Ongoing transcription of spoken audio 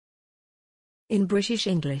In British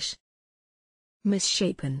English.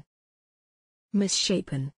 Misshapen.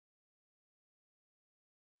 Misshapen.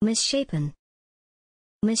 Misshapen.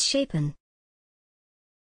 Misshapen.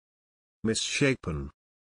 Misshapen.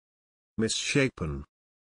 Misshapen.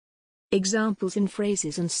 Examples in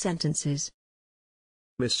phrases and sentences.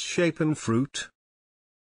 Misshapen fruit.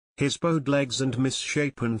 His bowed legs and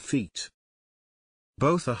misshapen feet.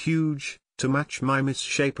 Both are huge, to match my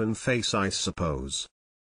misshapen face I suppose.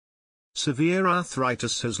 Severe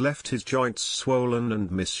arthritis has left his joints swollen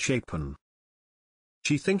and misshapen.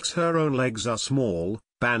 She thinks her own legs are small,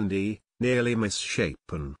 bandy, nearly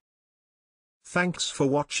misshapen. Thanks for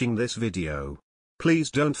watching this video.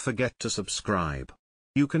 Please don't forget to subscribe.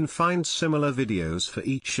 You can find similar videos for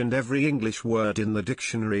each and every English word in the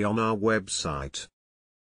dictionary on our website.